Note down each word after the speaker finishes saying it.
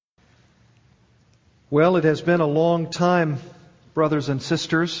Well, it has been a long time, brothers and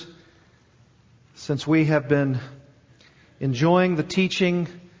sisters, since we have been enjoying the teaching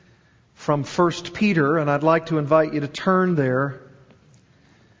from 1 Peter, and I'd like to invite you to turn there.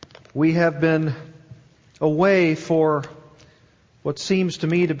 We have been away for what seems to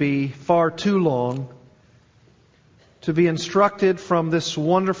me to be far too long to be instructed from this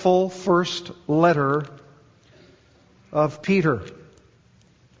wonderful first letter of Peter.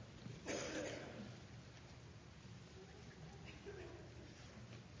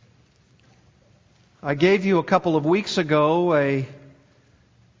 I gave you a couple of weeks ago a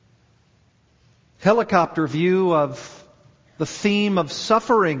helicopter view of the theme of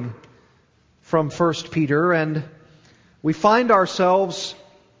suffering from 1 Peter, and we find ourselves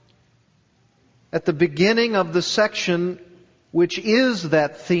at the beginning of the section which is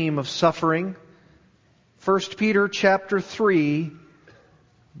that theme of suffering. 1 Peter chapter 3,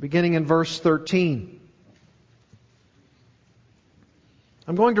 beginning in verse 13.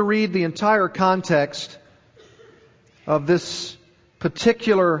 I'm going to read the entire context of this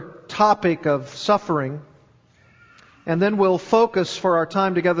particular topic of suffering, and then we'll focus for our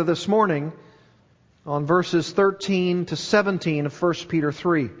time together this morning on verses 13 to 17 of 1 Peter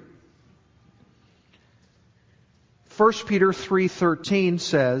 3. 1 Peter 3:13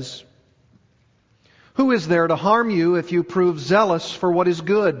 says, "Who is there to harm you if you prove zealous for what is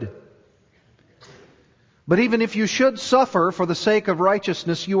good? But even if you should suffer for the sake of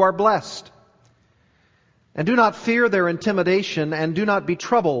righteousness, you are blessed. And do not fear their intimidation, and do not be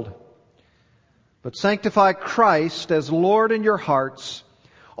troubled. But sanctify Christ as Lord in your hearts,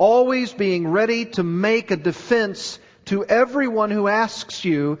 always being ready to make a defense to everyone who asks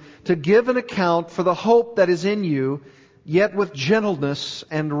you to give an account for the hope that is in you, yet with gentleness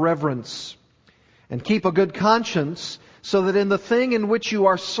and reverence. And keep a good conscience, so that in the thing in which you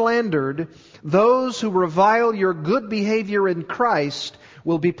are slandered, those who revile your good behavior in Christ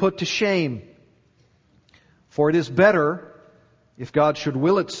will be put to shame. For it is better, if God should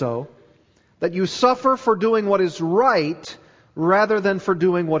will it so, that you suffer for doing what is right rather than for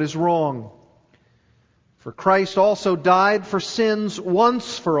doing what is wrong. For Christ also died for sins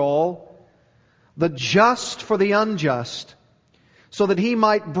once for all, the just for the unjust, so that He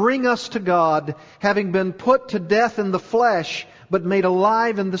might bring us to God, having been put to death in the flesh, but made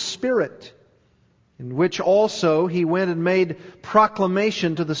alive in the Spirit, in which also He went and made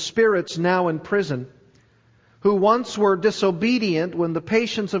proclamation to the spirits now in prison, who once were disobedient when the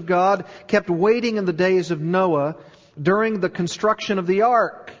patience of God kept waiting in the days of Noah during the construction of the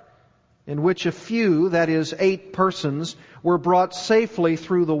ark, in which a few, that is 8 persons, were brought safely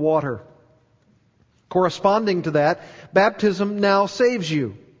through the water. Corresponding to that, baptism now saves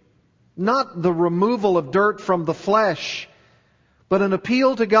you. Not the removal of dirt from the flesh, but an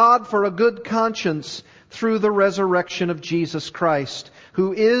appeal to God for a good conscience through the resurrection of Jesus Christ,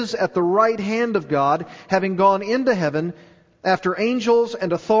 who is at the right hand of God, having gone into heaven after angels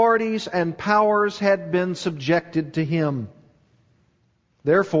and authorities and powers had been subjected to Him.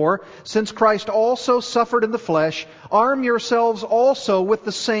 Therefore, since Christ also suffered in the flesh, arm yourselves also with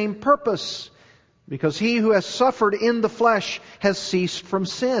the same purpose, because he who has suffered in the flesh has ceased from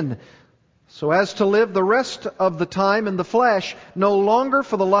sin, so as to live the rest of the time in the flesh, no longer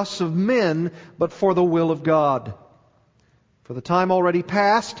for the lusts of men, but for the will of God. For the time already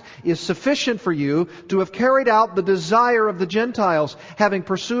past is sufficient for you to have carried out the desire of the Gentiles, having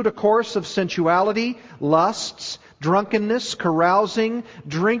pursued a course of sensuality, lusts, drunkenness, carousing,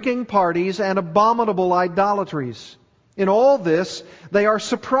 drinking parties, and abominable idolatries. In all this, they are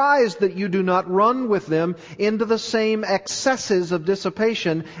surprised that you do not run with them into the same excesses of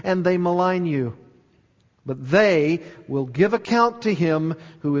dissipation, and they malign you. But they will give account to Him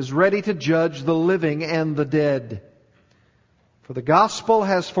who is ready to judge the living and the dead. For the gospel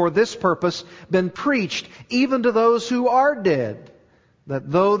has for this purpose been preached even to those who are dead,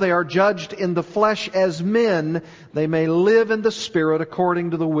 that though they are judged in the flesh as men, they may live in the Spirit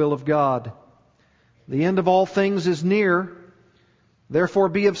according to the will of God. The end of all things is near. Therefore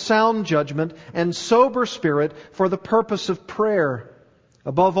be of sound judgment and sober spirit for the purpose of prayer.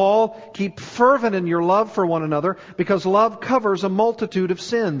 Above all, keep fervent in your love for one another, because love covers a multitude of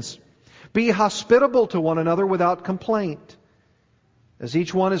sins. Be hospitable to one another without complaint. As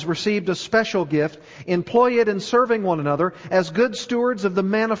each one has received a special gift, employ it in serving one another as good stewards of the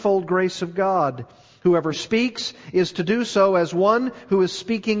manifold grace of God. Whoever speaks is to do so as one who is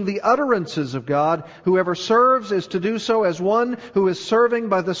speaking the utterances of God. Whoever serves is to do so as one who is serving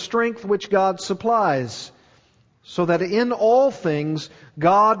by the strength which God supplies, so that in all things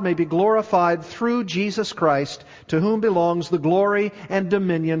God may be glorified through Jesus Christ, to whom belongs the glory and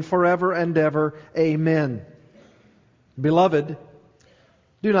dominion forever and ever. Amen. Beloved,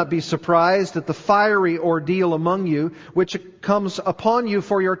 do not be surprised at the fiery ordeal among you, which comes upon you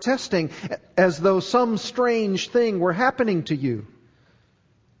for your testing, as though some strange thing were happening to you.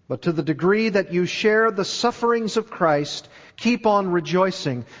 But to the degree that you share the sufferings of Christ, keep on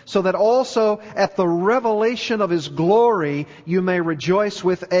rejoicing, so that also at the revelation of His glory you may rejoice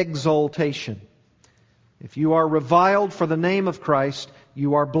with exultation. If you are reviled for the name of Christ,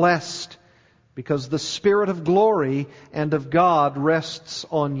 you are blessed, because the Spirit of glory and of God rests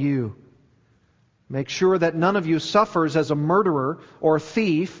on you. Make sure that none of you suffers as a murderer or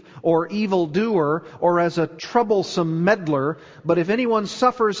thief or evildoer or as a troublesome meddler. But if anyone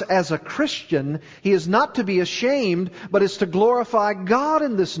suffers as a Christian, he is not to be ashamed, but is to glorify God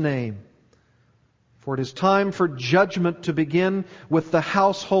in this name. For it is time for judgment to begin with the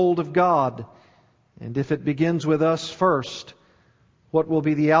household of God. And if it begins with us first, what will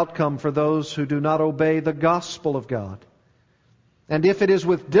be the outcome for those who do not obey the gospel of God? And if it is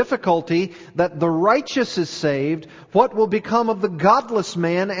with difficulty that the righteous is saved, what will become of the godless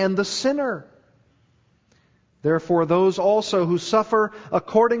man and the sinner? Therefore, those also who suffer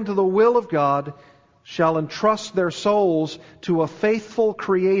according to the will of God shall entrust their souls to a faithful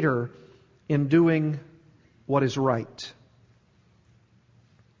Creator in doing what is right.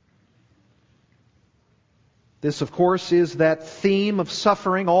 This, of course, is that theme of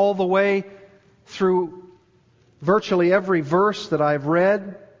suffering all the way through virtually every verse that I've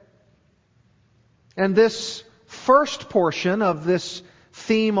read. And this first portion of this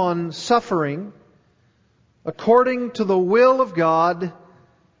theme on suffering, according to the will of God,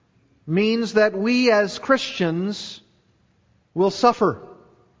 means that we as Christians will suffer.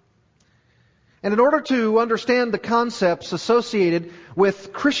 And in order to understand the concepts associated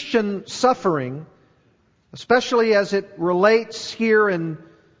with Christian suffering, especially as it relates here in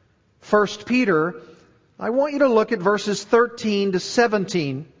 1 Peter, I want you to look at verses 13 to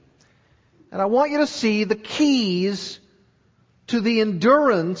 17, and I want you to see the keys to the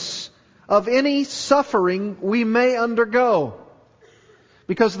endurance of any suffering we may undergo.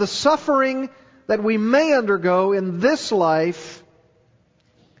 Because the suffering that we may undergo in this life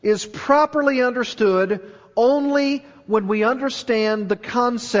is properly understood only when we understand the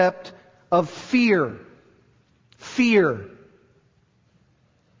concept of fear. Fear.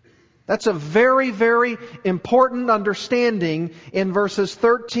 That's a very, very important understanding in verses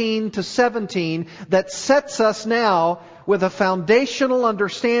 13 to 17 that sets us now with a foundational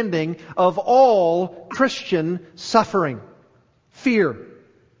understanding of all Christian suffering. Fear.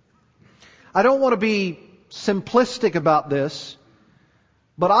 I don't want to be simplistic about this,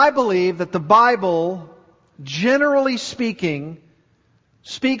 but I believe that the Bible, generally speaking,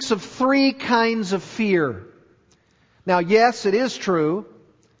 speaks of three kinds of fear. Now, yes, it is true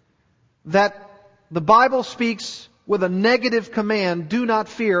that the Bible speaks with a negative command, do not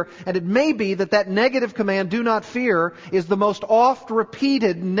fear, and it may be that that negative command, do not fear, is the most oft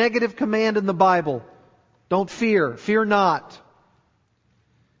repeated negative command in the Bible. Don't fear, fear not.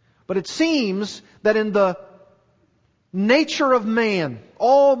 But it seems that in the nature of man,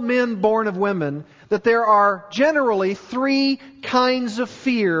 all men born of women, that there are generally three kinds of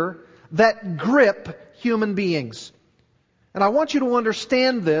fear that grip human beings. And I want you to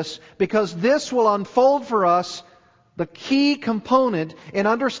understand this, because this will unfold for us the key component in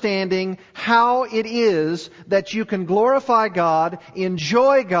understanding how it is that you can glorify God,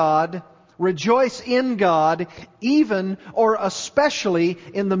 enjoy God, rejoice in God, even or especially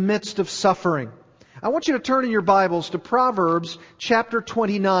in the midst of suffering. I want you to turn in your Bibles to Proverbs chapter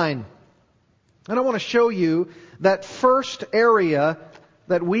 29. And I want to show you that first area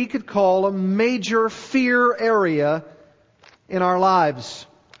that we could call a major fear area in our lives.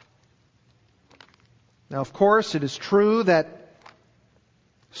 Now, of course, it is true that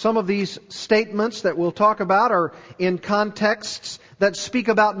some of these statements that we'll talk about are in contexts that speak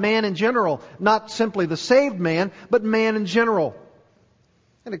about man in general. Not simply the saved man, but man in general.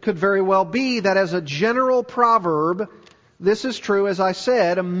 And it could very well be that as a general proverb, this is true, as I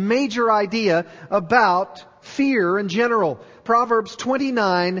said, a major idea about fear in general. Proverbs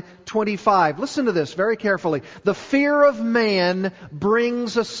 29:25. Listen to this very carefully. The fear of man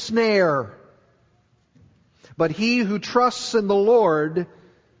brings a snare, but he who trusts in the Lord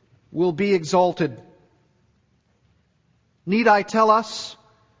will be exalted. Need I tell us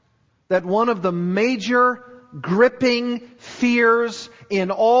that one of the major gripping fears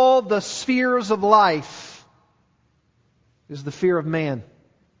in all the spheres of life is the fear of man?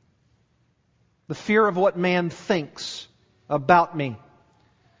 The fear of what man thinks about me.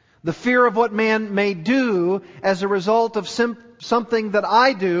 The fear of what man may do as a result of something that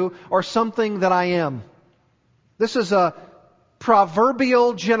I do or something that I am. This is a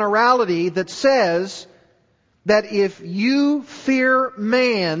proverbial generality that says that if you fear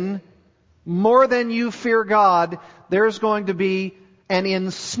man more than you fear God, there's going to be an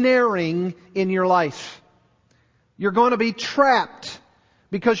ensnaring in your life. You're going to be trapped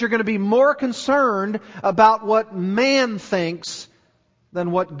because you're going to be more concerned about what man thinks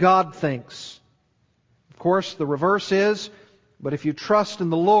than what God thinks. Of course, the reverse is, but if you trust in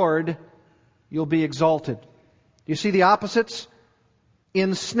the Lord, you'll be exalted. Do you see the opposites?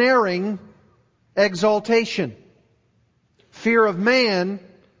 Ensnaring, exaltation. Fear of man,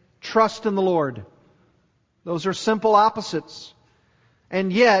 trust in the Lord. Those are simple opposites.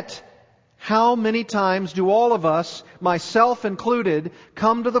 And yet, how many times do all of us, myself included,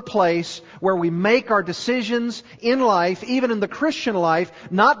 come to the place where we make our decisions in life, even in the Christian life,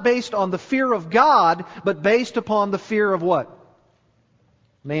 not based on the fear of God, but based upon the fear of what?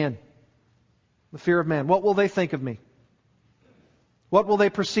 Man. The fear of man. What will they think of me? What will they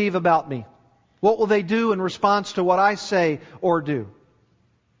perceive about me? What will they do in response to what I say or do?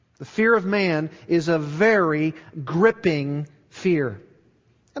 The fear of man is a very gripping fear.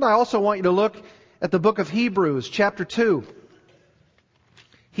 And I also want you to look at the book of Hebrews, chapter 2.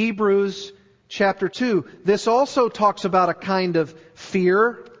 Hebrews, chapter 2. This also talks about a kind of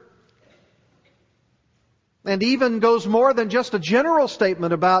fear, and even goes more than just a general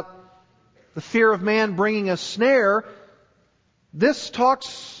statement about the fear of man bringing a snare. This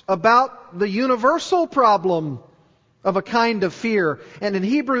talks about the universal problem of a kind of fear. And in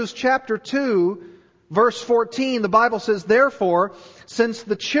Hebrews chapter 2, verse 14, the Bible says, "Therefore, since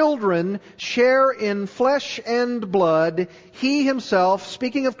the children share in flesh and blood, He Himself,"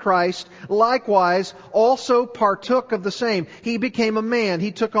 speaking of Christ, "likewise also partook of the same." He became a man.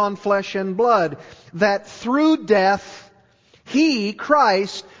 He took on flesh and blood, that through death He,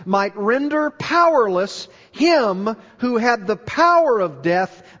 Christ, might render powerless him who had the power of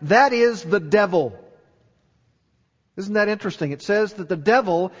death, that is, the devil. Isn't that interesting? It says that the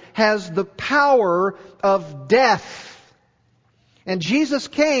devil has the power of death. And Jesus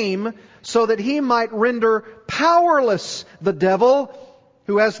came so that He might render powerless the devil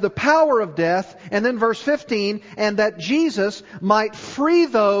who has the power of death. And then verse 15, and that Jesus might free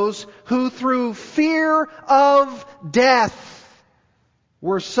those who through fear of death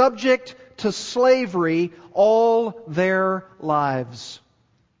were subject to slavery all their lives.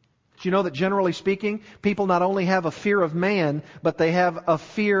 Do you know that generally speaking, people not only have a fear of man, but they have a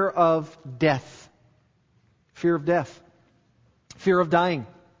fear of death. Fear of death. Fear of dying.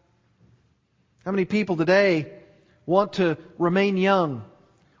 How many people today want to remain young,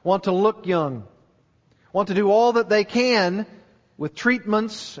 want to look young, want to do all that they can with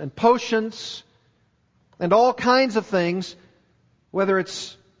treatments and potions and all kinds of things, whether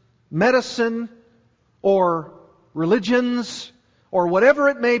it's medicine or religions or whatever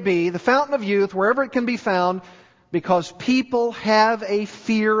it may be, the fountain of youth, wherever it can be found, because people have a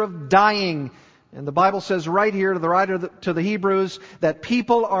fear of dying. And the Bible says right here to the writer to the Hebrews that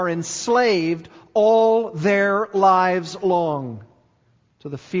people are enslaved all their lives long to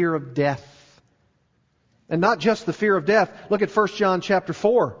the fear of death. And not just the fear of death. Look at 1 John chapter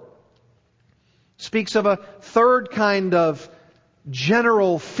 4. It speaks of a third kind of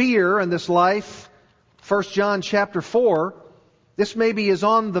general fear in this life. 1 John chapter 4. This maybe is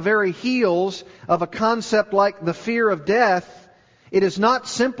on the very heels of a concept like the fear of death. It is not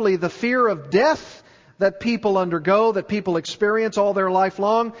simply the fear of death that people undergo, that people experience all their life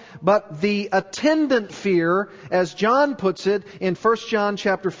long, but the attendant fear, as John puts it in 1 John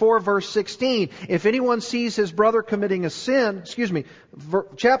chapter 4, verse 16. If anyone sees his brother committing a sin,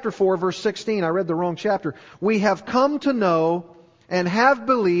 chapter 4, verse 16, I read the wrong chapter. We have come to know and have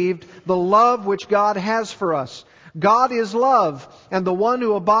believed the love which God has for us. God is love, and the one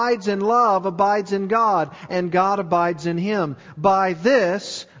who abides in love abides in God, and God abides in him. By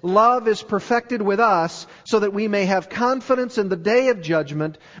this, love is perfected with us, so that we may have confidence in the day of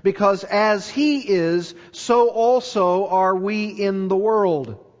judgment, because as He is, so also are we in the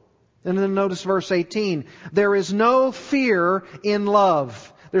world. And then notice verse 18. There is no fear in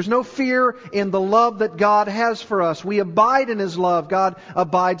love. There's no fear in the love that God has for us. We abide in His love. God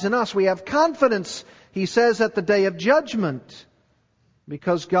abides in us. We have confidence, He says, at the day of judgment.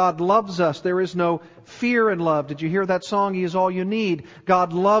 Because God loves us. There is no fear in love. Did you hear that song? He is all you need.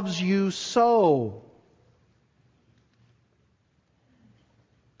 God loves you so.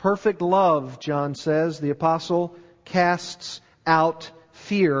 Perfect love, John says, the apostle, casts out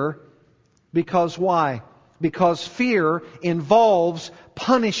fear. Because why? Because fear involves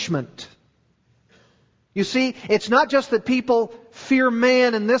punishment. You see, it's not just that people fear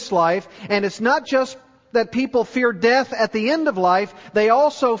man in this life, and it's not just that people fear death at the end of life. They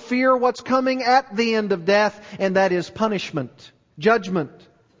also fear what's coming at the end of death, and that is punishment, judgment.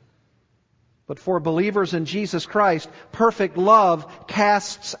 But for believers in Jesus Christ, perfect love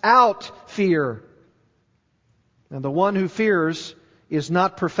casts out fear. And the one who fears is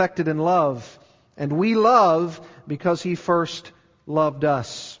not perfected in love. And we love because He first loved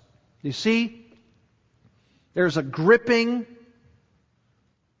us. You see, there's a gripping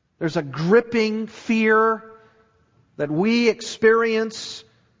fear that we experience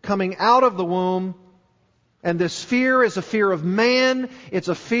coming out of the womb. And this fear is a fear of man, it's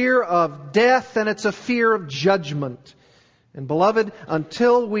a fear of death, and it's a fear of judgment. And beloved,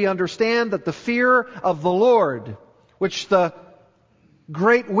 until we understand that the fear of the Lord, which the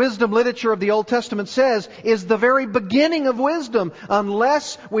great wisdom literature of the Old Testament says is the very beginning of wisdom,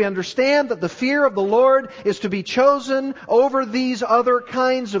 unless we understand that the fear of the Lord is to be chosen over these other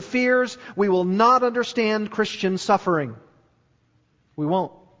kinds of fears, we will not understand Christian suffering. We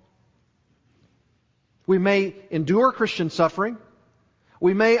won't. We may endure Christian suffering.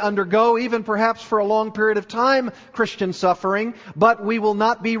 We may undergo, even perhaps for a long period of time, Christian suffering, but we will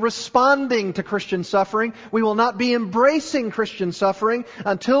not be responding to Christian suffering. We will not be embracing Christian suffering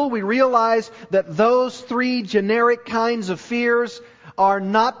until we realize that those three generic kinds of fears are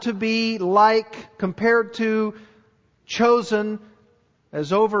not to be compared to, chosen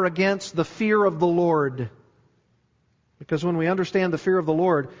as over against the fear of the Lord. Because when we understand the fear of the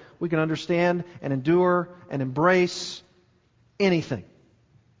Lord, we can understand and endure and embrace anything,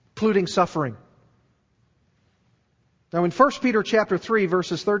 including suffering. Now in 1 Peter chapter 3,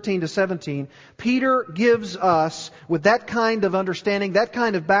 verses 13 to 17, Peter gives us, with that kind of understanding, that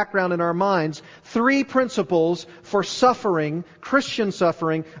kind of background in our minds, three principles for suffering, Christian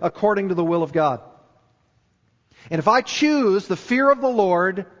suffering, according to the will of God. And if I choose the fear of the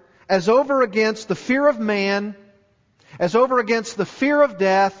Lord as over against the fear of man, as over against the fear of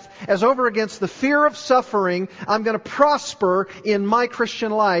death, as over against the fear of suffering, I'm going to prosper in my Christian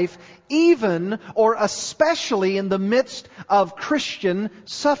life, even or especially in the midst of Christian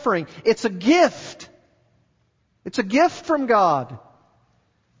suffering. It's a gift. It's a gift from God.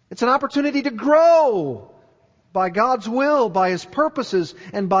 It's an opportunity to grow by God's will, by His purposes,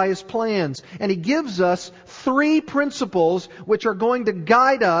 and by His plans. And He gives us three principles which are going to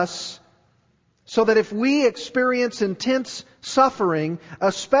guide us so that if we experience intense suffering,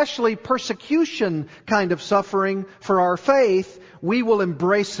 especially persecution kind of suffering for our faith, we will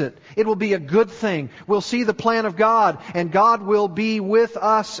embrace it. It will be a good thing. We'll see the plan of God, and God will be with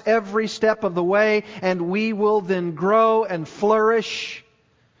us every step of the way, and we will then grow and flourish,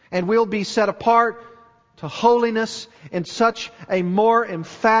 and we'll be set apart to holiness in such a more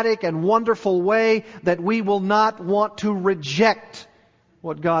emphatic and wonderful way that we will not want to reject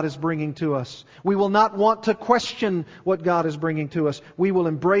what God is bringing to us. We will not want to question what God is bringing to us. We will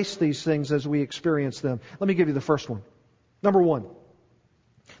embrace these things as we experience them. Let me give you the first one. Number one,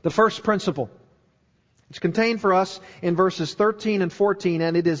 the first principle. It's contained for us in verses 13 and 14,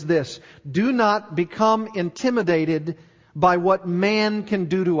 and it is this: do not become intimidated by what man can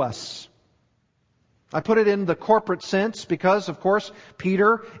do to us. I put it in the corporate sense because, of course,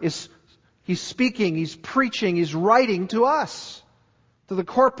 Peter he's speaking, he's preaching, he's writing to us, to the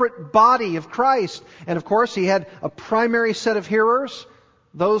corporate body of Christ. And of course, he had a primary set of hearers,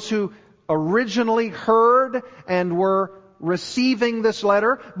 those who originally heard and were receiving this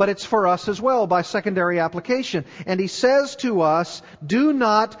letter, but it's for us as well by secondary application. And he says to us, do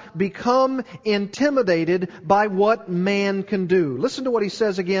not become intimidated by what man can do. Listen to what he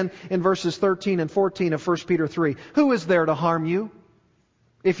says again in verses 13 and 14 of 1 Peter 3. Who is there to harm you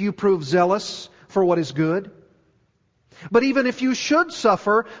if you prove zealous for what is good? But even if you should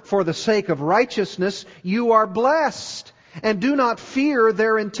suffer for the sake of righteousness, you are blessed. And do not fear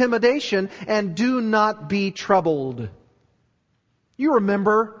their intimidation, and do not be troubled. You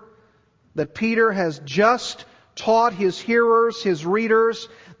remember that Peter has just taught his hearers, his readers,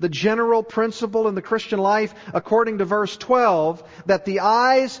 the general principle in the Christian life, according to verse 12, that the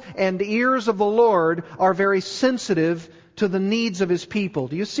eyes and ears of the Lord are very sensitive to the needs of His people.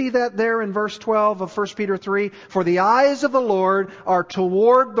 Do you see that there in verse 12 of 1 Peter 3? For the eyes of the Lord are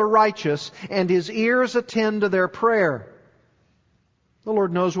toward the righteous, and His ears attend to their prayer. The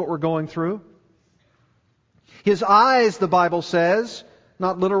Lord knows what we're going through. His eyes, the Bible says,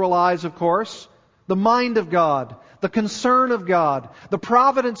 not literal eyes, of course, the mind of God, the concern of God, the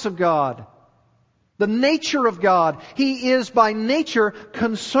providence of God, The nature of God. He is by nature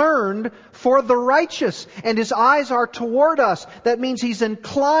concerned for the righteous, and His eyes are toward us. That means He's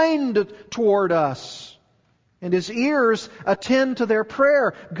inclined toward us, and His ears attend to their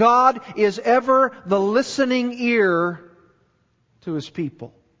prayer. God is ever the listening ear to His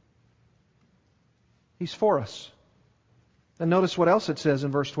people. He's for us. And notice what else it says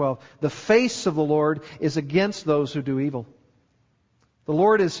in verse 12. The face of the Lord is against those who do evil. The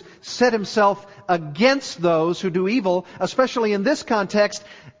Lord has set Himself against those who do evil, especially in this context,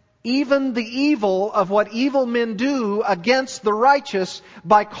 even the evil of what evil men do against the righteous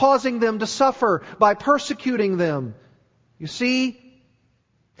by causing them to suffer, by persecuting them. You see,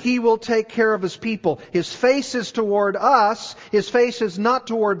 He will take care of His people. His face is toward us. His face is not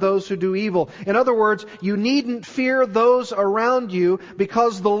toward those who do evil. In other words, you needn't fear those around you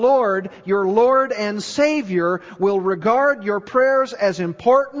because the Lord, your Lord and Savior, will regard your prayers as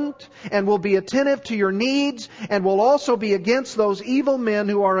important and will be attentive to your needs and will also be against those evil men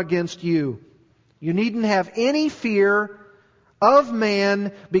who are against you. You needn't have any fear of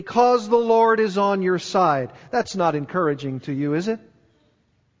man because the Lord is on your side. That's not encouraging to you, is it?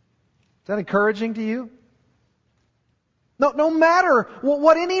 Is that encouraging to you? No matter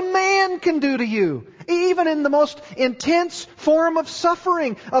what any man can do to you, even in the most intense form of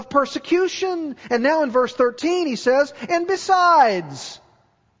suffering, of persecution. And now in verse 13 he says, and besides,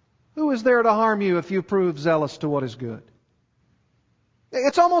 who is there to harm you if you prove zealous to what is good?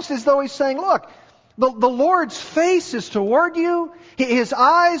 It's almost as though he's saying, look, the Lord's face is toward you. His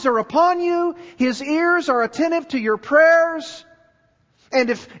eyes are upon you. His ears are attentive to your prayers. And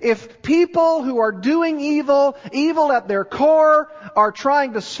if people who are doing evil at their core, are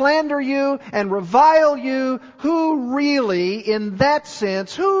trying to slander you and revile you, who really, in that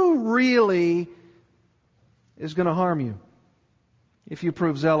sense, who really is going to harm you if you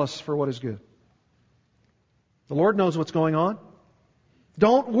prove zealous for what is good? The Lord knows what's going on.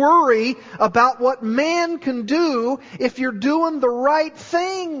 Don't worry about what man can do if you're doing the right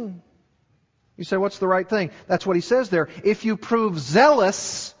thing. You say, what's the right thing? That's what he says there. If you prove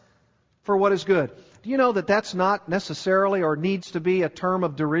zealous for what is good. Do you know that that's not necessarily or needs to be a term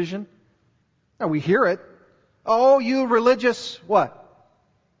of derision? Now we hear it. Oh, you religious, what?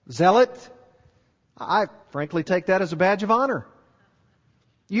 Zealot? I frankly take that as a badge of honor.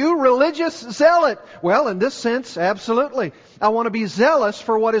 You religious zealot. Well, in this sense, absolutely. I want to be zealous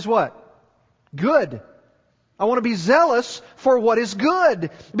for what is what? Good. I want to be zealous for what is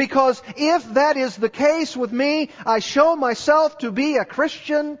good. Because if that is the case with me, I show myself to be a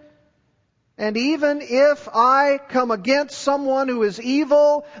Christian. And even if I come against someone who is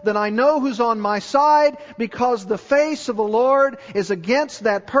evil, then I know who's on my side, because the face of the Lord is against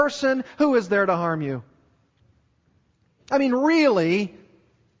that person. Who is there to harm you? I mean, really,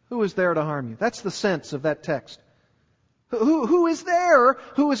 who is there to harm you? That's the sense of that text. Who is there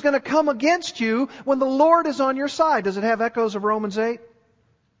who is going to come against you when the Lord is on your side? Does it have echoes of Romans 8?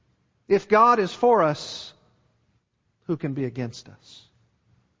 If God is for us, who can be against us?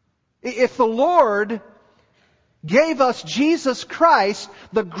 If the Lord gave us Jesus Christ,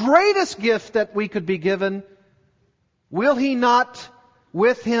 the greatest gift that we could be given, will He not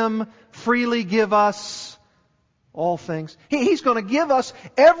with Him freely give us all things? He's going to give us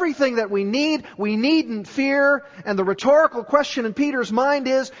everything that we need. We needn't fear. And the rhetorical question in Peter's mind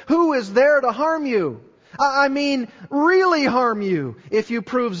is, who is there to harm you? I mean, really harm you if you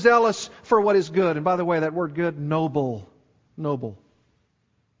prove zealous for what is good. And by the way, that word good, noble. Noble.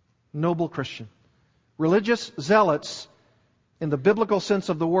 Noble Christian. Religious zealots, in the biblical sense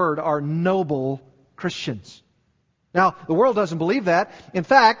of the word, are noble Christians. Now, the world doesn't believe that. In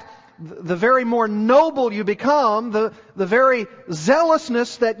fact, the very more noble you become, the very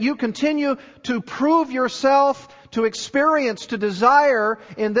zealousness that you continue to prove yourself, to experience, to desire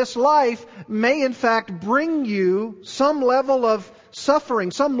in this life, may in fact bring you some level of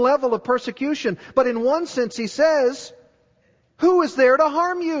suffering, some level of persecution. But in one sense, he says, who is there to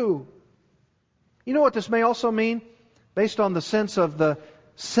harm you? You know what this may also mean, based on the sense of the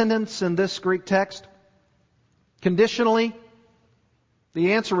sentence in this Greek text? Conditionally,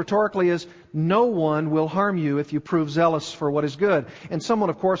 the answer rhetorically is, no one will harm you if you prove zealous for what is good. And someone,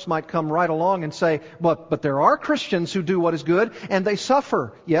 of course, might come right along and say, but there are Christians who do what is good and they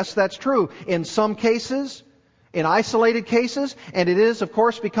suffer. Yes, that's true. In some cases, in isolated cases, and it is, of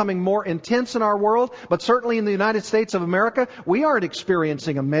course, becoming more intense in our world, but certainly in the United States of America, we aren't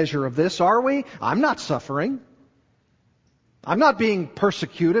experiencing a measure of this, are we? I'm not suffering. I'm not being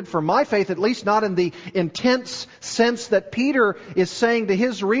persecuted for my faith, at least not in the intense sense that Peter is saying to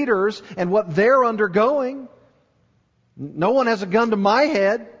his readers and what they're undergoing. No one has a gun to my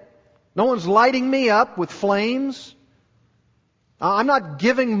head. No one's lighting me up with flames. I'm not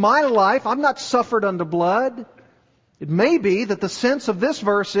giving my life. I've not suffered unto blood. It may be that the sense of this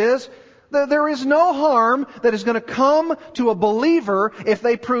verse is that there is no harm that is going to come to a believer if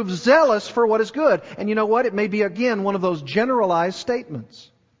they prove zealous for what is good. And you know what? It may be, again, one of those generalized statements.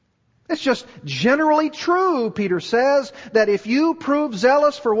 It's just generally true, Peter says, that if you prove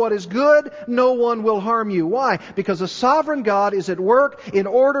zealous for what is good, no one will harm you. Why? Because a sovereign God is at work in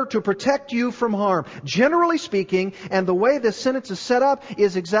order to protect you from harm. Generally speaking, and the way this sentence is set up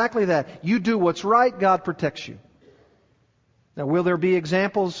is exactly that. You do what's right, God protects you. Now, will there be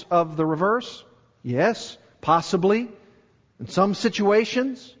examples of the reverse? Yes, possibly. In some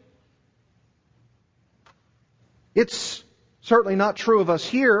situations. It's certainly not true of us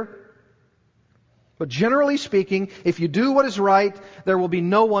here. But generally speaking, if you do what is right, there will be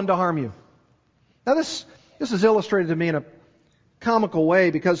no one to harm you. Now this is illustrated to me in a comical way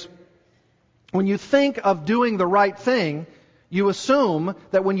because when you think of doing the right thing, you assume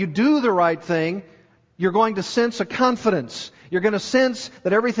that when you do the right thing, you're going to sense a confidence. You're going to sense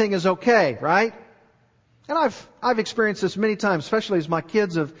that everything is okay, right? And I've experienced this many times, especially as my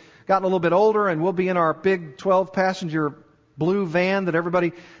kids have gotten a little bit older and we'll be in our big 12-passenger blue van that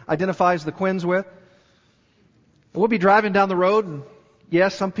everybody identifies the Quins with. We'll be driving down the road, and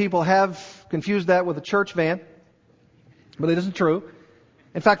yes, some people have confused that with a church van, but it isn't true.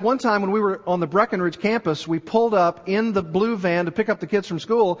 In fact, one time when we were on the Breckenridge campus, we pulled up in the blue van to pick up the kids from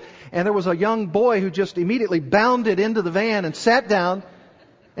school, and there was a young boy who just immediately bounded into the van and sat down,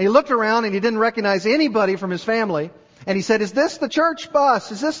 and he looked around and he didn't recognize anybody from his family, and he said, "Is this the church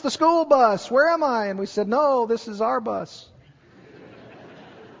bus? Is this the school bus? Where am I?" And we said, "No, this is our bus."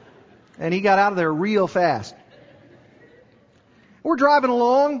 And he got out of there real fast. We're driving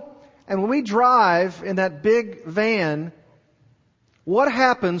along, and when we drive in that big van, what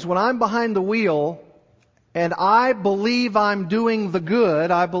happens when I'm behind the wheel and I believe I'm doing the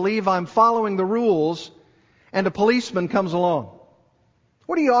good, I believe I'm following the rules, and a policeman comes along?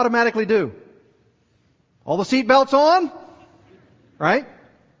 What do you automatically do? All the seat belts on? Right?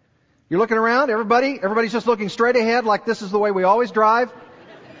 You're looking around, everybody's just looking straight ahead like this is the way we always drive.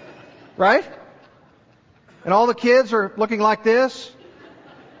 Right? And all the kids are looking like this.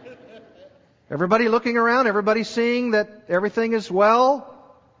 Everybody looking around, everybody seeing that everything is well.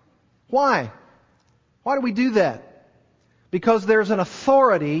 Why? Why do we do that? Because there's an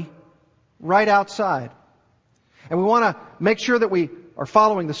authority right outside. And we want to make sure that we are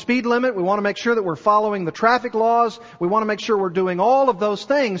following the speed limit. We want to make sure that we're following the traffic laws. We want to make sure we're doing all of those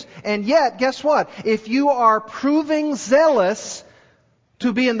things. And yet, guess what? If you are proving zealous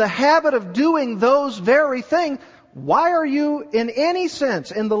to be in the habit of doing those very things, why are you in any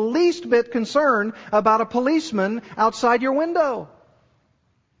sense, in the least bit concerned about a policeman outside your window?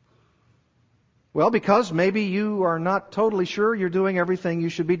 Well, because maybe you are not totally sure you're doing everything you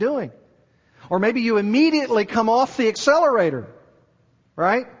should be doing. Or maybe you immediately come off the accelerator.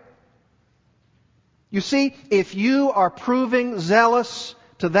 Right? You see, if you are proving zealous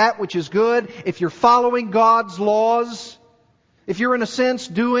to that which is good, if you're following God's laws, if you're in a sense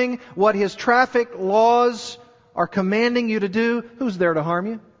doing what His traffic laws are commanding you to do, who's there to harm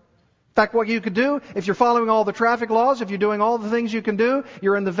you? In fact, what you could do, if you're following all the traffic laws, if you're doing all the things you can do,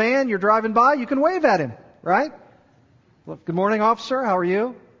 you're in the van, you're driving by, you can wave at him, right? Well, good morning, officer. How are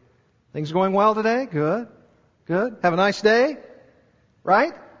you? Things going well today? Good. Good. Have a nice day?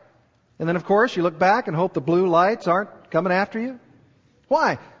 Right? And then, of course, you look back and hope the blue lights aren't coming after you.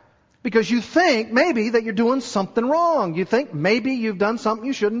 Why? Because you think maybe that you're doing something wrong. You think maybe you've done something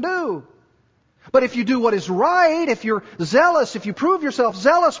you shouldn't do. But if you do what is right, if you're zealous, if you prove yourself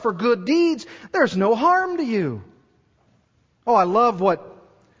zealous for good deeds, there's no harm to you. Oh, I love what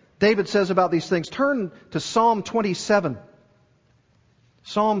David says about these things. Turn to Psalm 27.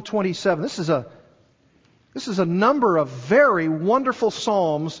 Psalm 27. This is a number of very wonderful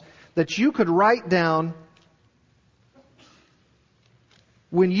psalms that you could write down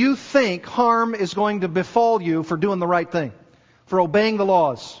when you think harm is going to befall you for doing the right thing, for obeying the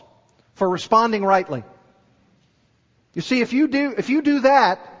laws, for responding rightly. You see, if you do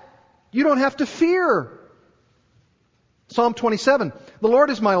that, you don't have to fear. Psalm 27. The Lord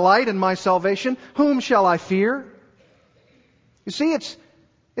is my light and my salvation. Whom shall I fear? You see, it's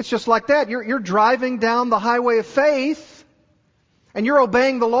just like that. You're driving down the highway of faith and you're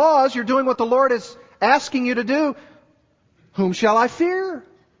obeying the laws. You're doing what the Lord is asking you to do. Whom shall I fear?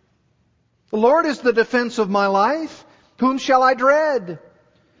 The Lord is the defense of my life. Whom shall I dread?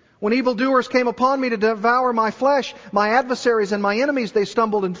 When evildoers came upon me to devour my flesh, my adversaries and my enemies, they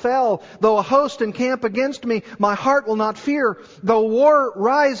stumbled and fell. Though a host encamp against me, my heart will not fear. Though war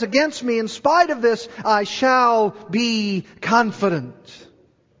rise against me, in spite of this, I shall be confident.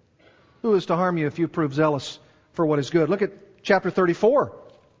 Who is to harm you if you prove zealous for what is good? Look at chapter 34.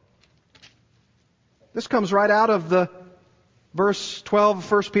 This comes right out of the verse 12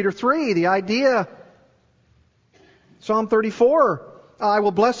 of 1 Peter 3, the idea. Psalm 34. I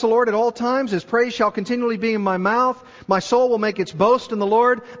will bless the Lord at all times. His praise shall continually be in my mouth. My soul will make its boast in the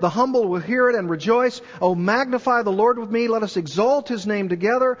Lord. The humble will hear it and rejoice. Oh, magnify the Lord with me. Let us exalt His name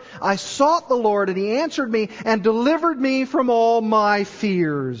together. I sought the Lord, and He answered me and delivered me from all my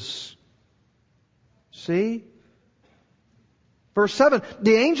fears. See? Verse 7,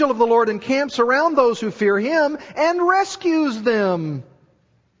 the angel of the Lord encamps around those who fear Him and rescues them.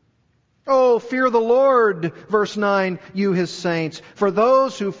 Oh, fear the Lord, verse 9, you His saints. For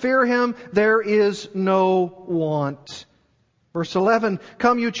those who fear Him, there is no want. Verse 11,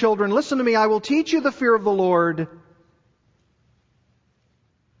 come you children, listen to me, I will teach you the fear of the Lord.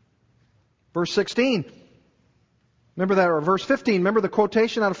 Verse 16, remember that, or verse 15, remember the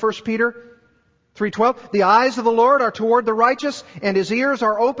quotation out of 1 Peter 3:12, the eyes of the Lord are toward the righteous, and His ears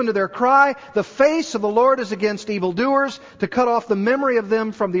are open to their cry. The face of the Lord is against evildoers, to cut off the memory of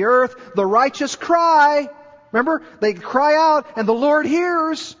them from the earth. The righteous cry. Remember, they cry out, and the Lord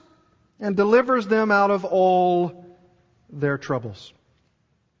hears and delivers them out of all their troubles.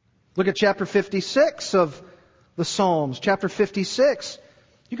 Look at chapter 56 of the Psalms. Chapter 56.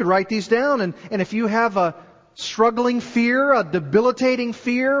 You could write these down, and if you have a struggling fear, a debilitating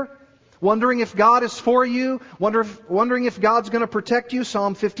fear, wondering if God is for you, wondering if God's going to protect you,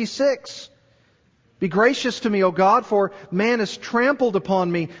 Psalm 56. Be gracious to me, O God, for man has trampled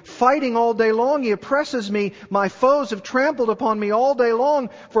upon me. Fighting all day long, he oppresses me. My foes have trampled upon me all day long,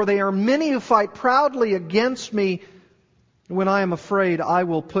 for they are many who fight proudly against me. When I am afraid, I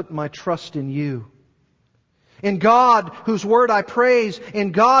will put my trust in you. In God, whose word I praise,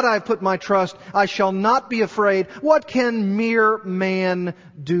 in God I have put my trust. I shall not be afraid. What can mere man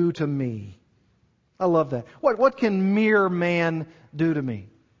do to me? I love that. What can mere man do to me?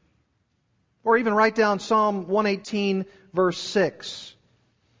 Or even write down Psalm 118, verse 6.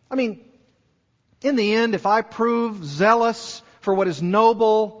 I mean, in the end, if I prove zealous for what is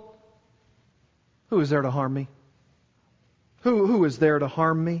noble, who is there to harm me? Who is there to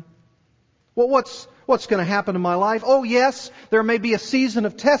harm me? Well, what's going to happen in my life? Oh, yes, there may be a season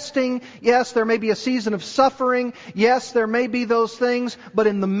of testing. Yes, there may be a season of suffering. Yes, there may be those things. But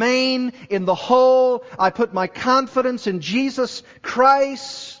in the main, in the whole, I put my confidence in Jesus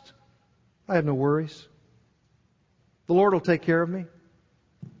Christ. I have no worries. The Lord will take care of me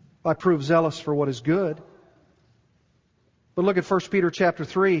if I prove zealous for what is good. But look at 1 Peter chapter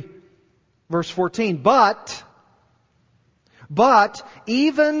 3, verse 14. But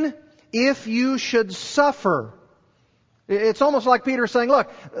even if you should suffer. It's almost like Peter saying, look,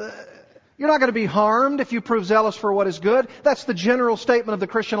 you're not going to be harmed if you prove zealous for what is good. That's the general statement of the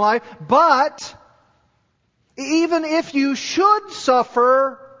Christian life. But even if you should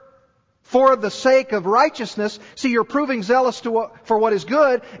suffer for the sake of righteousness, see, you're proving zealous for what is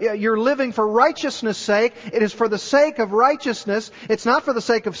good. You're living for righteousness' sake. It is for the sake of righteousness. It's not for the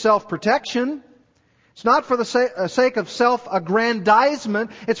sake of self-protection. It's not for the sake of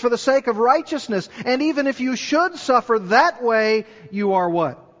self-aggrandizement. It's for the sake of righteousness. And even if you should suffer that way, you are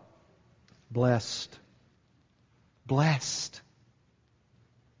what? Blessed. Blessed.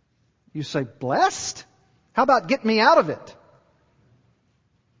 You say, blessed? How about get me out of it?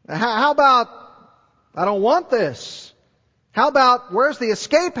 How about, I don't want this? How about, where's the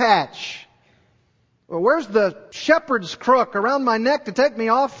escape hatch? Or where's the shepherd's crook around my neck to take me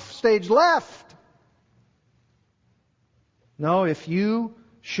off stage left? No, if you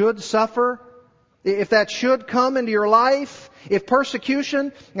should suffer, if that should come into your life, if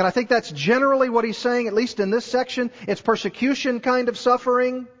persecution, and I think that's generally what he's saying, at least in this section, it's persecution kind of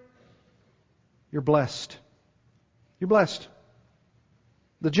suffering, you're blessed. You're blessed.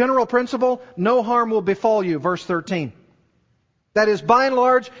 The general principle, no harm will befall you, verse 13. That is, by and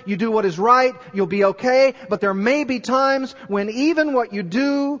large, you do what is right, you'll be okay, but there may be times when even what you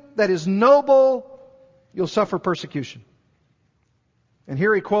do that is noble, you'll suffer persecution. And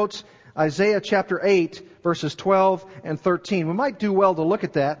here he quotes Isaiah chapter 8, verses 12 and 13. We might do well to look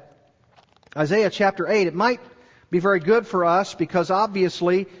at that. Isaiah chapter 8, it might be very good for us because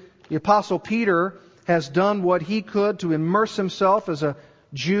obviously the Apostle Peter has done what he could to immerse himself as a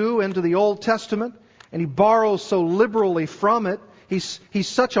Jew into the Old Testament, and he borrows so liberally from it. He's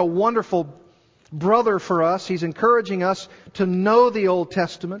such a wonderful brother for us. He's encouraging us to know the Old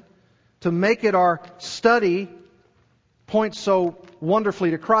Testament. to make it our study points so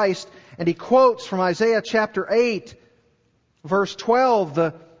wonderfully to Christ. And he quotes from Isaiah chapter 8, verse 12,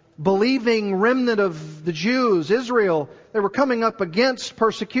 the believing remnant of the Jews, Israel, they were coming up against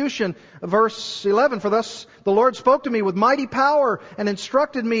persecution. Verse 11, for thus the Lord spoke to me with mighty power and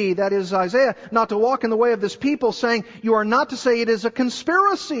instructed me, that is Isaiah, not to walk in the way of this people, saying, you are not to say it is a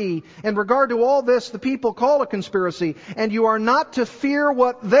conspiracy. In regard to all this, the people call a conspiracy. And you are not to fear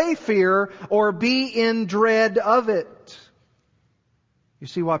what they fear or be in dread of it. You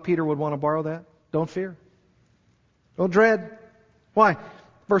see why Peter would want to borrow that? Don't fear. Don't dread. Why?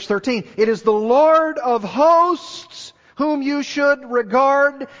 Verse 13, it is the Lord of hosts whom you should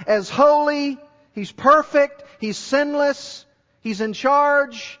regard as holy. He's perfect. He's sinless. He's in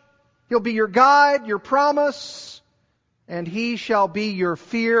charge. He'll be your guide, your promise. And He shall be your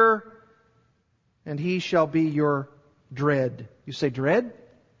fear. And He shall be your dread. You say dread?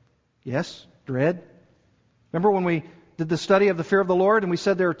 Yes, dread. Remember when we did the study of the fear of the Lord and we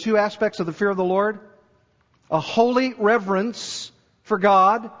said there are two aspects of the fear of the Lord? A holy reverence for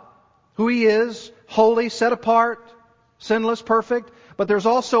God, who He is, holy, set apart, sinless, perfect. But there's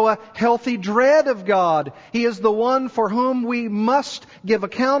also a healthy dread of God. He is the one for whom we must give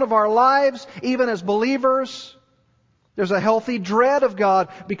account of our lives, even as believers. There's a healthy dread of God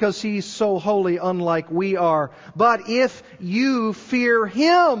because He's so holy, unlike we are. But if you fear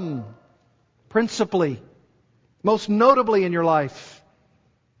Him, principally, most notably in your life,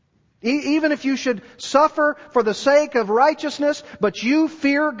 even if you should suffer for the sake of righteousness, but you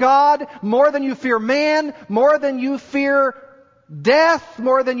fear God more than you fear man, more than you fear death,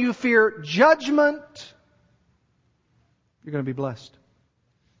 more than you fear judgment, you're going to be blessed.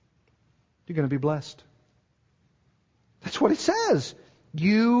 You're going to be blessed. That's what it says.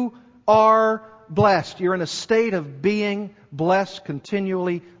 You are blessed. You're in a state of being blessed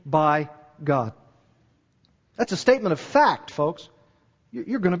continually by God. That's a statement of fact, folks.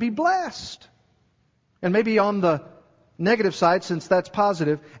 You're going to be blessed. And maybe on the negative side, since that's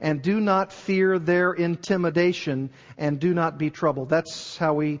positive, and do not fear their intimidation and do not be troubled. That's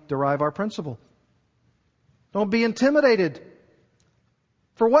how we derive our principle. Don't be intimidated.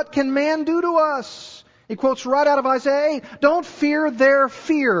 For what can man do to us? He quotes right out of Isaiah 8. Don't fear their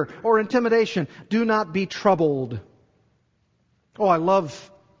fear or intimidation. Do not be troubled. Oh, I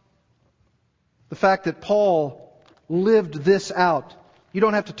love the fact that Paul lived this out. You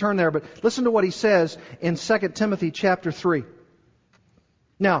don't have to turn there, but listen to what he says in 2 Timothy chapter 3.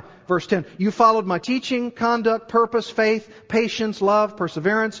 Now, verse 10, you followed my teaching, conduct, purpose, faith, patience, love,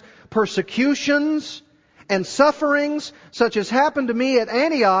 perseverance, persecutions, and sufferings, such as happened to me at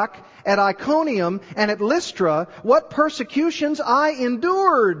Antioch, at Iconium, and at Lystra, what persecutions I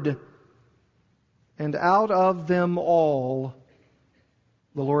endured. And out of them all,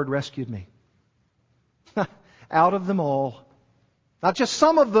 the Lord rescued me. Out of them all. Not just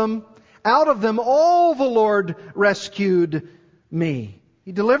some of them, out of them all the Lord rescued me.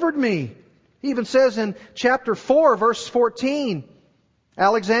 He delivered me. He even says in chapter 4, verse 14,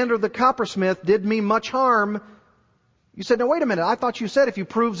 Alexander the coppersmith did me much harm. You said, now wait a minute, I thought you said if you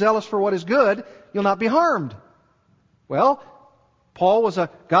prove zealous for what is good, you'll not be harmed. Well, Paul was a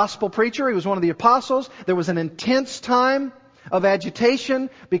gospel preacher. He was one of the apostles. There was an intense time of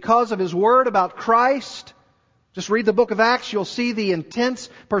agitation because of his word about Christ. Just read the book of Acts, you'll see the intense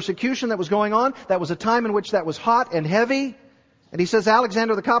persecution that was going on. That was a time in which that was hot and heavy. And he says,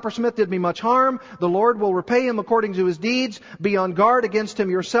 Alexander the coppersmith did me much harm. The Lord will repay him according to his deeds. Be on guard against him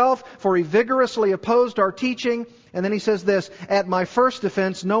yourself, for he vigorously opposed our teaching. And then he says this, at my first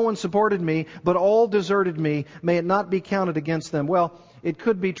defense, no one supported me, but all deserted me. May it not be counted against them. Well, it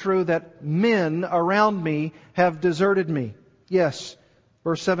could be true that men around me have deserted me. Yes.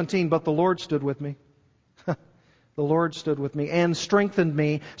 Verse 17, but the Lord stood with me. The Lord stood with me and strengthened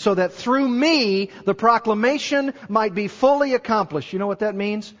me so that through me the proclamation might be fully accomplished. You know what that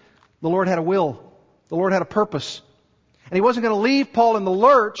means? The Lord had a will. The Lord had a purpose. And He wasn't going to leave Paul in the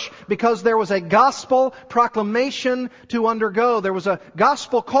lurch because there was a gospel proclamation to undergo. There was a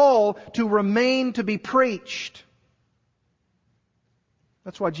gospel call to remain to be preached.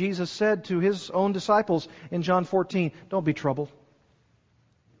 That's why Jesus said to His own disciples in John 14, don't be troubled.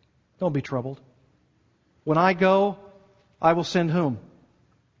 Don't be troubled. When I go, I will send whom?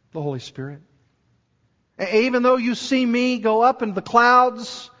 The Holy Spirit. Even though you see me go up into the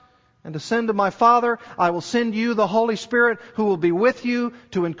clouds and ascend to my Father, I will send you the Holy Spirit who will be with you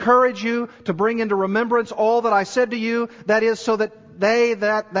to encourage you, to bring into remembrance all that I said to you. That is so that they,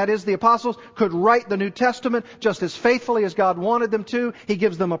 that is the apostles, could write the New Testament just as faithfully as God wanted them to. He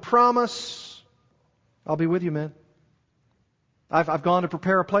gives them a promise. I'll be with you, man. I've gone to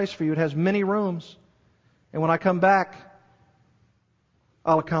prepare a place for you. It has many rooms. And when I come back,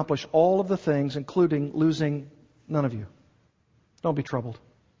 I'll accomplish all of the things, including losing none of you. Don't be troubled.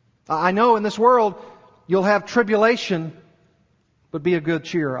 I know in this world you'll have tribulation, but be of good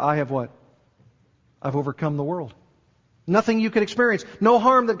cheer. I have what? I've overcome the world. Nothing you could experience. No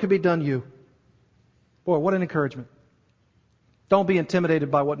harm that could be done you. Boy, what an encouragement. Don't be intimidated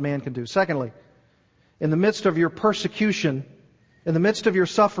by what man can do. Secondly, in the midst of your persecution, in the midst of your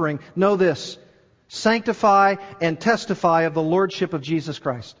suffering, know this. Sanctify and testify of the Lordship of Jesus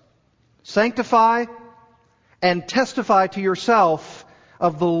Christ. Sanctify and testify to yourself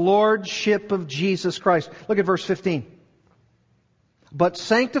of the Lordship of Jesus Christ. Look at verse 15. But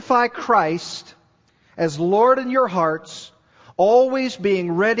sanctify Christ as Lord in your hearts, always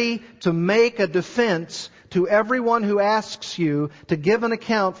being ready to make a defense to everyone who asks you to give an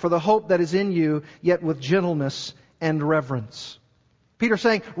account for the hope that is in you, yet with gentleness and reverence. Peter's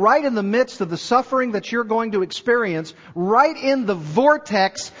saying, right in the midst of the suffering that you're going to experience, right in the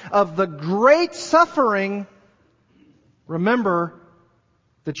vortex of the great suffering, remember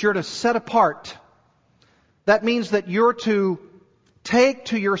that you're to set apart. That means that you're to take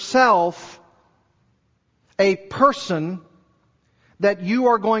to yourself a person that you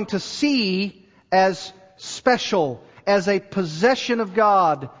are going to see as special, as a possession of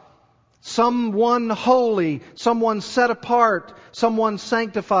God, someone holy, someone set apart, someone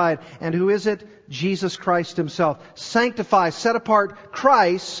sanctified. And who is it? Jesus Christ Himself. Sanctify, set apart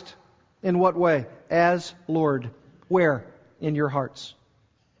Christ in what way? As Lord. Where? In your hearts.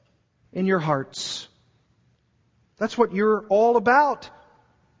 In your hearts. That's what you're all about.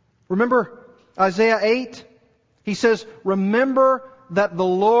 Remember Isaiah 8? He says, remember that the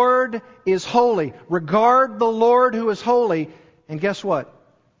Lord is holy. Regard the Lord who is holy. And guess what?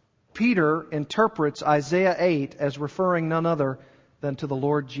 Peter interprets Isaiah 8 as referring none other than to the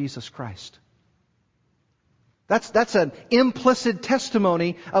Lord Jesus Christ. That's an implicit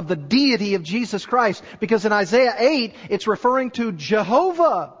testimony of the deity of Jesus Christ. Because in Isaiah 8, it's referring to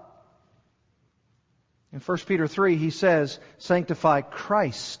Jehovah. In 1 Peter 3, he says, sanctify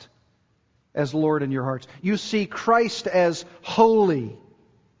Christ as Lord in your hearts. You see Christ as holy.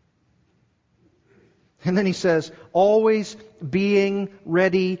 And then he says, always being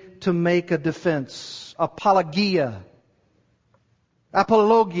ready to make a defense. Apologia.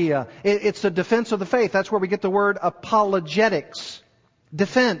 Apologia. It's a defense of the faith. That's where we get the word apologetics.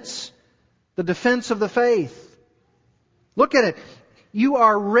 Defense. The defense of the faith. Look at it. You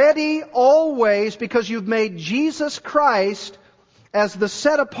are ready always because you've made Jesus Christ as the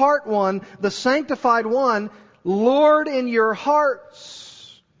set apart one, the sanctified one, Lord in your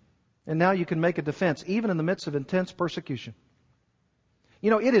hearts. And now you can make a defense, even in the midst of intense persecution. You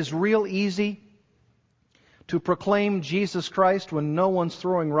know, it is real easy to proclaim Jesus Christ when no one's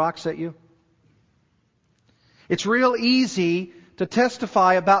throwing rocks at you. It's real easy to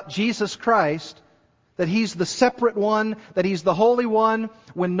testify about Jesus Christ, that He's the separate one, that He's the holy one,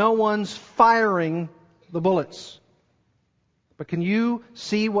 when no one's firing the bullets. But can you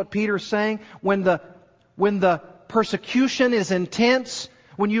see what Peter's saying? When the persecution is intense,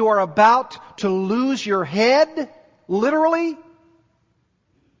 when you are about to lose your head, literally,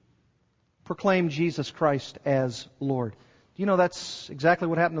 proclaim Jesus Christ as Lord. Do you know that's exactly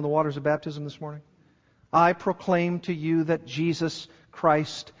what happened in the waters of baptism this morning? I proclaim to you that Jesus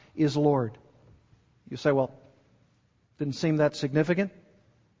Christ is Lord. You say, well, didn't seem that significant?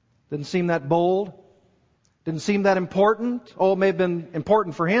 Didn't seem that bold? Didn't seem that important? Oh, it may have been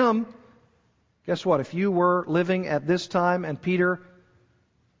important for him. Guess what? If you were living at this time and Peter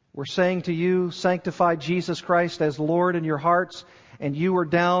were saying to you, sanctify Jesus Christ as Lord in your hearts, and you were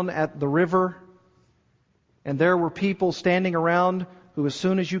down at the river, and there were people standing around who, as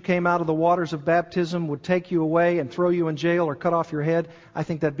soon as you came out of the waters of baptism, would take you away and throw you in jail or cut off your head, I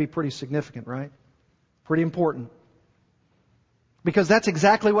think that'd be pretty significant, right? Pretty important. Because that's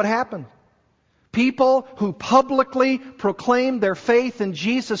exactly what happened. People who publicly proclaimed their faith in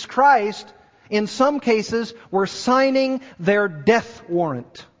Jesus Christ, in some cases, were signing their death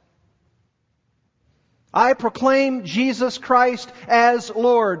warrant. I proclaim Jesus Christ as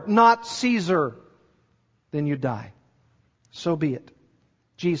Lord, not Caesar. Then you die. So be it.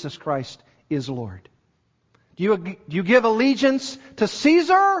 Jesus Christ is Lord. Do you give allegiance to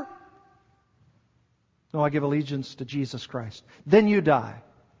Caesar? No, I give allegiance to Jesus Christ. Then you die.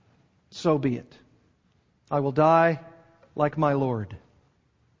 So be it. I will die like my Lord.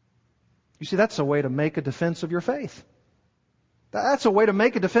 You see, that's a way to make a defense of your faith. That's a way to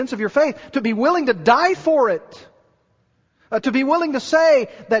make a defense of your faith. To be willing to die for it. To be willing to say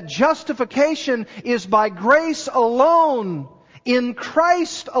that justification is by grace alone, in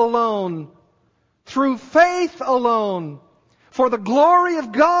Christ alone, through faith alone, for the glory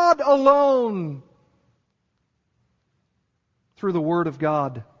of God alone, through the Word of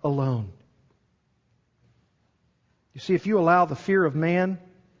God alone. You see, if you allow the fear of man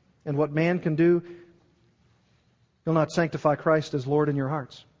and what man can do, you'll not sanctify Christ as Lord in your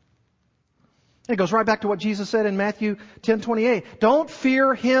hearts. It goes right back to what Jesus said in Matthew 10:28. Don't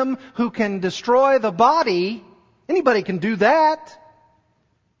fear him who can destroy the body. Anybody can do that.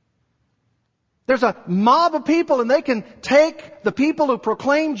 There's a mob of people and they can take the people who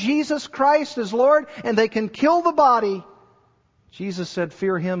proclaim Jesus Christ as Lord and they can kill the body. Jesus said,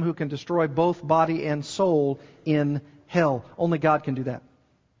 fear him who can destroy both body and soul in hell. Only God can do that.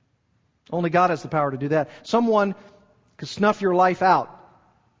 Only God has the power to do that. Someone could snuff your life out,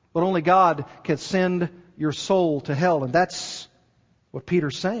 but only God can send your soul to hell. And that's what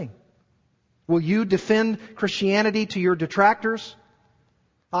Peter's saying. Will you defend Christianity to your detractors?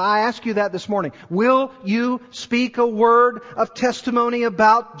 I ask you that this morning. Will you speak a word of testimony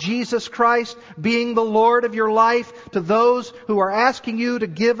about Jesus Christ being the Lord of your life to those who are asking you to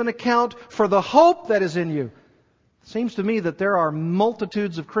give an account for the hope that is in you? It seems to me that there are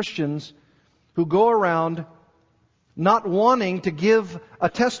multitudes of Christians who go around not wanting to give a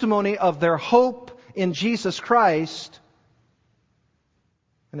testimony of their hope in Jesus Christ.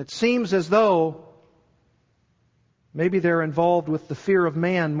 And it seems as though maybe they're involved with the fear of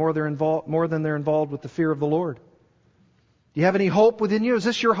man more than they're involved with the fear of the Lord. Do you have any hope within you? Is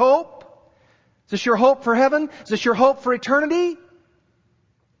this your hope? Is this your hope for heaven? Is this your hope for eternity?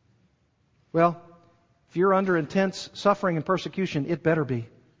 Well, if you're under intense suffering and persecution, it better be.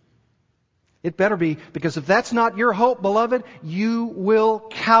 It better be, because if that's not your hope, beloved, you will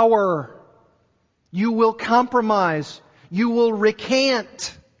cower. You will compromise. You will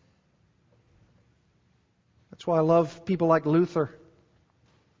recant. That's why I love people like Luther,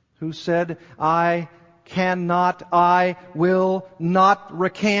 who said, I will not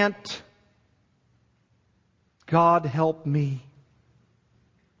recant. God help me.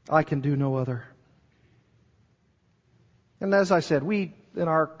 I can do no other. And as I said, in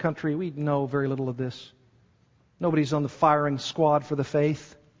our country, we know very little of this. Nobody's on the firing squad for the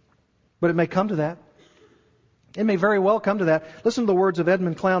faith. But it may come to that. It may very well come to that. Listen to the words of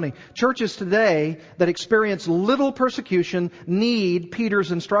Edmund Clowney. Churches today that experience little persecution need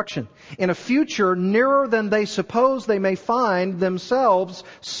Peter's instruction. In a future nearer than they suppose, they may find themselves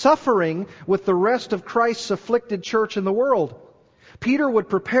suffering with the rest of Christ's afflicted church in the world. Peter would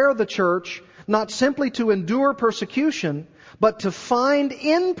prepare the church not simply to endure persecution, but to find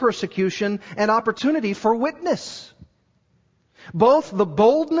in persecution an opportunity for witness. Both the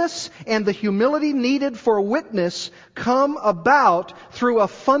boldness and the humility needed for witness come about through a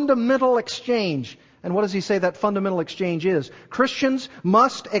fundamental exchange. And what does he say that fundamental exchange is? Christians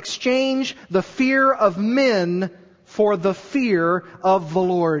must exchange the fear of men for the fear of the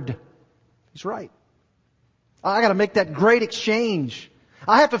Lord. He's right. I got to make that great exchange.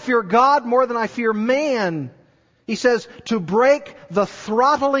 I have to fear God more than I fear man. He says, to break the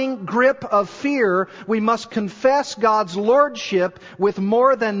throttling grip of fear, we must confess God's lordship with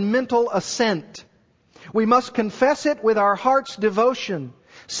more than mental assent. We must confess it with our heart's devotion.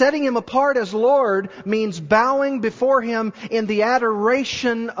 Setting Him apart as Lord means bowing before Him in the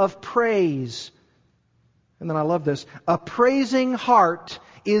adoration of praise. And then I love this. A praising heart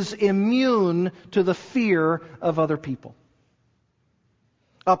is immune to the fear of other people.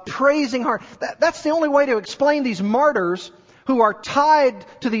 A praising heart. That's the only way to explain these martyrs who are tied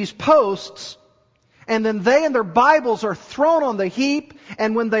to these posts, and then they and their Bibles are thrown on the heap,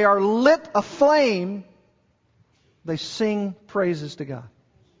 and when they are lit aflame, they sing praises to God.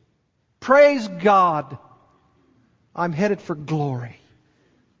 Praise God. I'm headed for glory.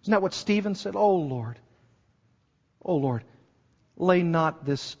 Isn't that what Stephen said? Oh Lord, lay not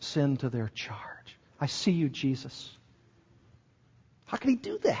this sin to their charge. I see you, Jesus. How could he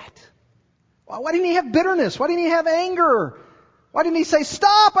do that? Why didn't he have bitterness? Why didn't he have anger? Why didn't he say,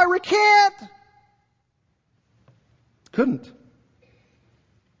 stop, I recant? Couldn't.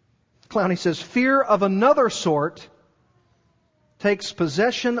 Clowney says, fear of another sort takes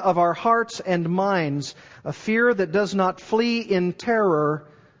possession of our hearts and minds, a fear that does not flee in terror,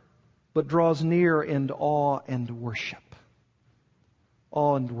 but draws near in awe and worship.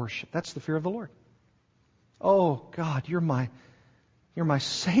 Awe and worship. That's the fear of the Lord. Oh, God, You're my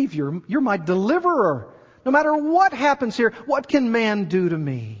Savior. You're my deliverer. No matter what happens here, what can man do to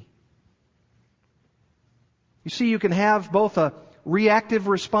me? You see, you can have both a reactive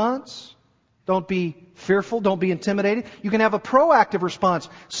response. Don't be fearful. Don't be intimidated. You can have a proactive response.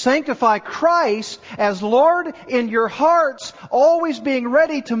 Sanctify Christ as Lord in your hearts, always being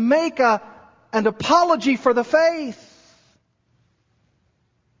ready to make an apology for the faith.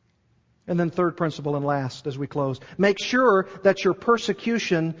 And then third principle and last as we close. Make sure that your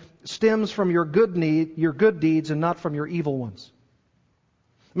persecution stems from your good deeds and not from your evil ones.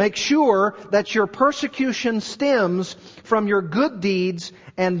 Make sure that your persecution stems from your good deeds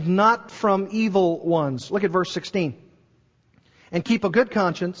and not from evil ones. Look at verse 16. And keep a good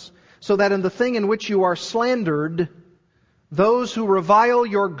conscience, so that in the thing in which you are slandered, those who revile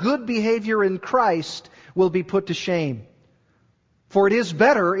your good behavior in Christ will be put to shame. For it is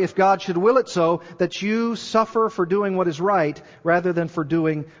better, if God should will it so, that you suffer for doing what is right rather than for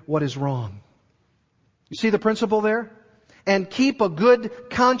doing what is wrong. You see the principle there? And keep a good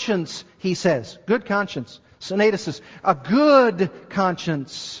conscience, he says. Good conscience. Senatus says, a good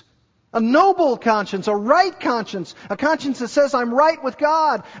conscience. A noble conscience, a right conscience. A conscience that says, I'm right with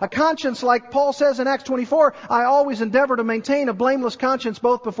God. A conscience, like Paul says in Acts 24, I always endeavor to maintain a blameless conscience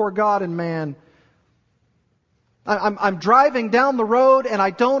both before God and man. I'm driving down the road and I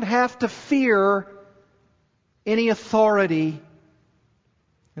don't have to fear any authority.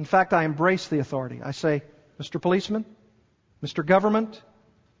 In fact, I embrace the authority. I say, Mr. Policeman, Mr. Government,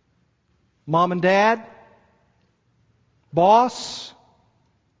 Mom and Dad, Boss,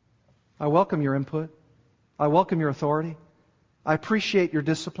 I welcome your input. I welcome your authority. I appreciate your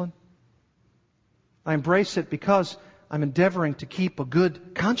discipline. I embrace it because I'm endeavoring to keep a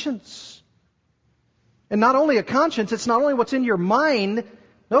good conscience. And not only a conscience, it's not only what's in your mind.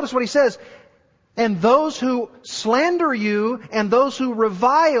 Notice what he says. And those who slander you and those who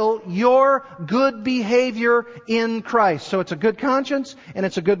revile your good behavior in Christ. So it's a good conscience and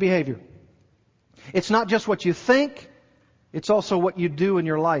it's a good behavior. It's not just what you think, it's also what you do in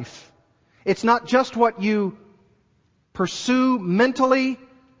your life. It's not just what you pursue mentally,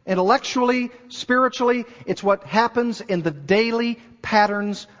 intellectually, spiritually. It's what happens in the daily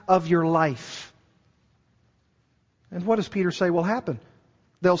patterns of your life. And what does Peter say will happen?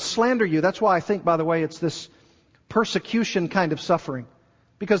 They'll slander you. That's why I think, by the way, it's this persecution kind of suffering.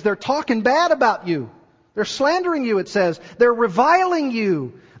 Because they're talking bad about you. They're slandering you, it says. They're reviling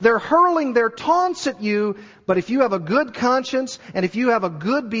you. They're hurling their taunts at you. But if you have a good conscience and if you have a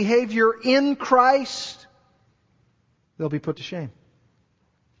good behavior in Christ, they'll be put to shame.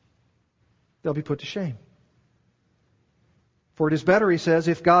 They'll be put to shame. For it is better, he says,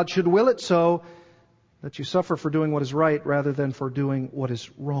 if God should will it so, that you suffer for doing what is right rather than for doing what is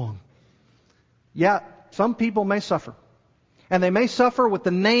wrong. Yeah, some people may suffer. And they may suffer with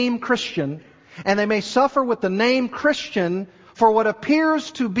the name Christian. And they may suffer with the name Christian for what appears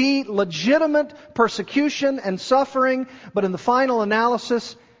to be legitimate persecution and suffering. But in the final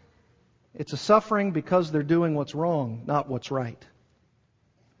analysis, it's a suffering because they're doing what's wrong, not what's right.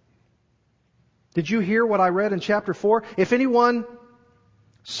 Did you hear what I read in chapter 4? If anyone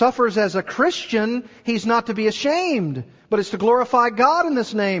suffers as a Christian, he's not to be ashamed, but it's to glorify God in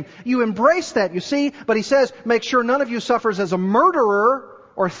this name. You embrace that, you see. But he says, make sure none of you suffers as a murderer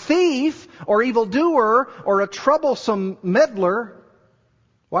or thief or evildoer or a troublesome meddler.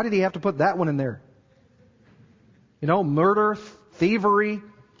 Why did he have to put that one in there? You know, murder, thievery,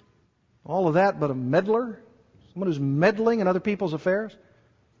 all of that, but a meddler? Someone who's meddling in other people's affairs?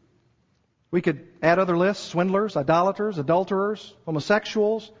 We could add other lists: swindlers, idolaters, adulterers,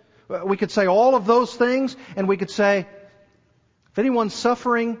 homosexuals. We could say all of those things, and we could say, if anyone's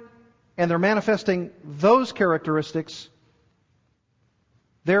suffering and they're manifesting those characteristics,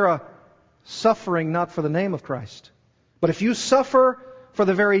 they're a suffering not for the name of Christ. But if you suffer for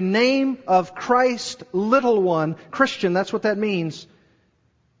the very name of Christ, little one, Christian, that's what that means,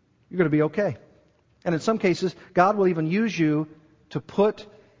 you're going to be okay. And in some cases, God will even use you to put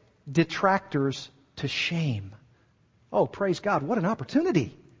detractors to shame. Oh, praise God. What an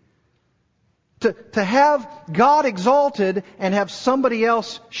opportunity. To have God exalted and have somebody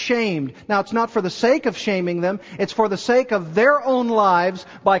else shamed. Now, it's not for the sake of shaming them. It's for the sake of their own lives,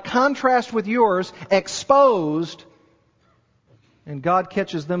 by contrast with yours, exposed. And God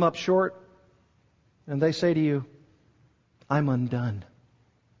catches them up short. And they say to you, I'm undone.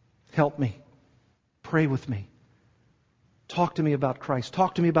 Help me. Pray with me. Talk to me about Christ.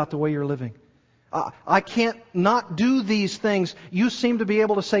 Talk to me about the way you're living. I can't not do these things. You seem to be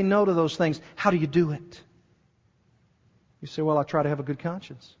able to say no to those things. How do you do it? You say, well, I try to have a good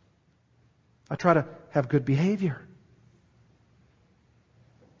conscience. I try to have good behavior.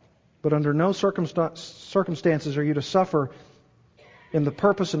 But under no circumstances are you to suffer in the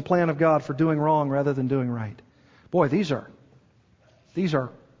purpose and plan of God for doing wrong rather than doing right. Boy, these are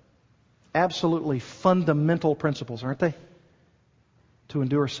absolutely fundamental principles, aren't they? To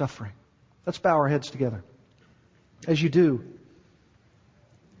endure suffering. Let's bow our heads together. As you do,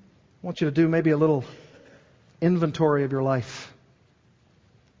 I want you to do maybe a little inventory of your life.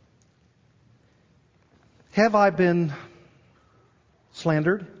 Have I been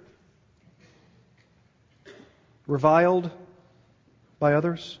slandered? Reviled by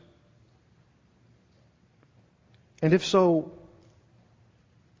others? And if so,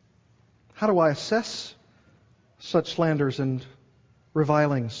 how do I assess such slanders and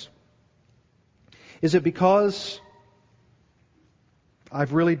revilings? Is it because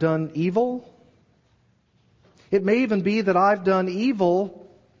I've really done evil? It may even be that I've done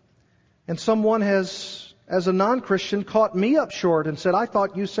evil and someone has, as a non-Christian, caught me up short and said, I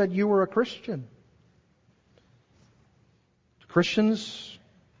thought you said you were a Christian. Christians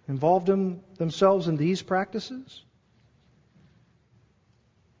involved themselves in these practices?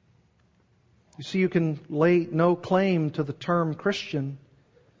 You see, you can lay no claim to the term Christian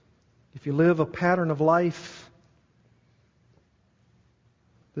if you live a pattern of life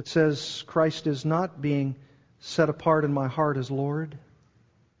that says Christ is not being set apart in my heart as Lord.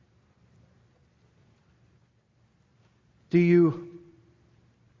 Do you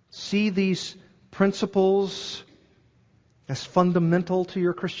see these principles as fundamental to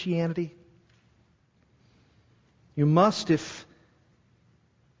your Christianity? You must, if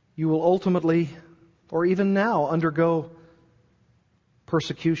you will ultimately, or even now, undergo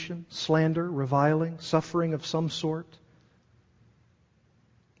persecution, slander, reviling, suffering of some sort.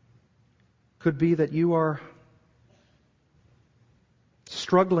 Could be that you are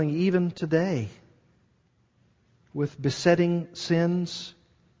struggling even today with besetting sins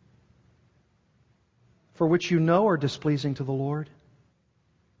for which you know are displeasing to the Lord.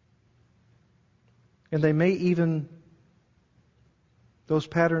 And they may even, those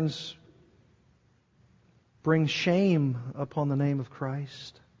patterns, bring shame upon the name of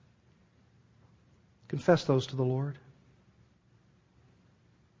Christ. Confess those to the Lord.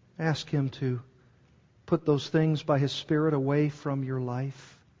 Ask Him to put those things by His Spirit away from your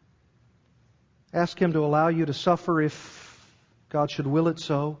life. Ask Him to allow you to suffer if God should will it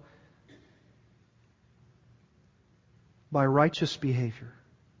so, by righteous behavior,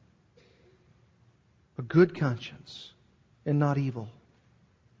 a good conscience, and not evil.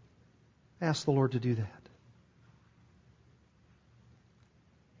 Ask the Lord to do that.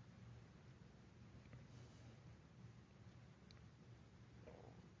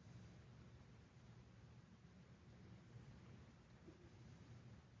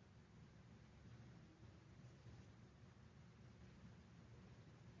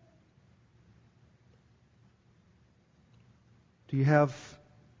 Do you have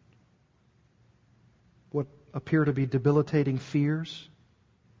what appear to be debilitating fears?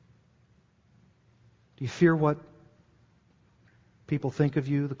 Do you fear what people think of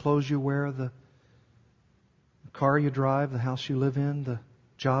you, the clothes you wear, the car you drive, the house you live in, the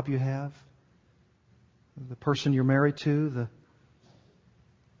job you have, the person you're married to, the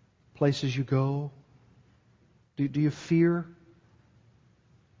places you go? Do you fear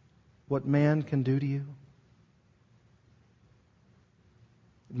what man can do to you?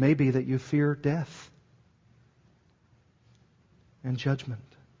 It may be that you fear death and judgment.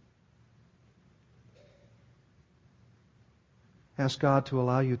 Ask God to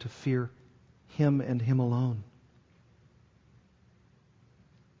allow you to fear Him and Him alone.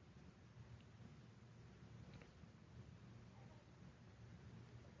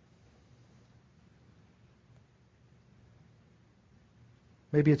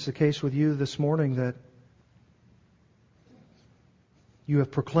 Maybe it's the case with you this morning that you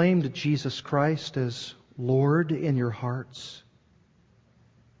have proclaimed Jesus Christ as Lord in your hearts,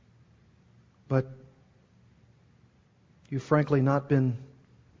 but you've frankly not been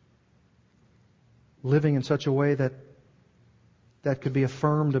living in such a way that that could be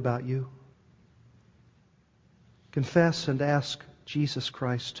affirmed about you. Confess and ask Jesus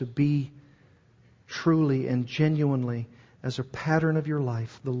Christ to be truly and genuinely, as a pattern of your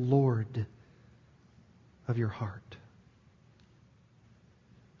life, the Lord of your heart.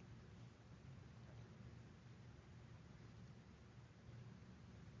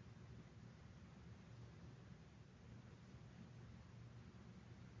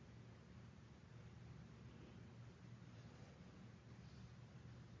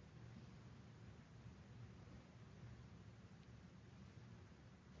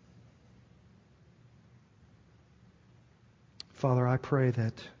 Father, I pray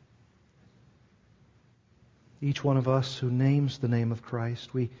that each one of us who names the name of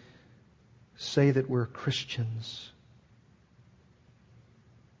Christ, we say that we're Christians.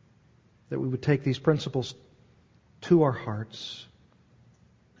 that we would take these principles to our hearts.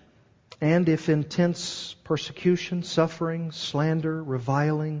 And if intense persecution, suffering, slander,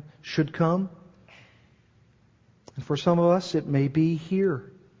 reviling should come, and for some of us it may be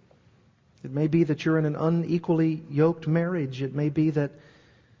here. It may be that you're in an unequally yoked marriage. It may be that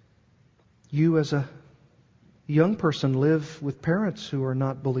you as a young person live with parents who are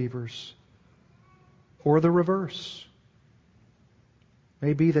not believers. Or the reverse. It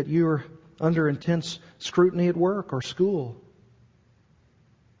may be that you're under intense scrutiny at work or school.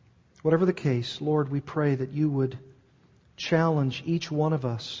 Whatever the case, Lord, we pray that you would challenge each one of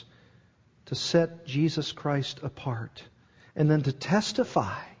us to set Jesus Christ apart and then to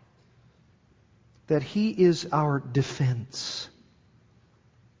testify that He is our defense.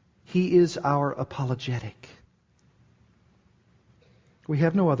 He is our apologetic. We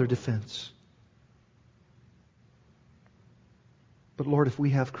have no other defense. But Lord, if we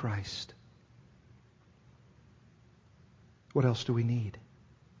have Christ, what else do we need?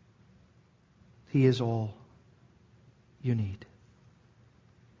 He is all you need.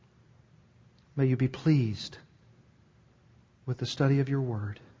 May you be pleased with the study of your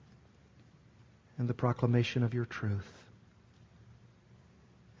Word and the proclamation of your truth.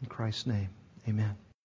 In Christ's name, amen.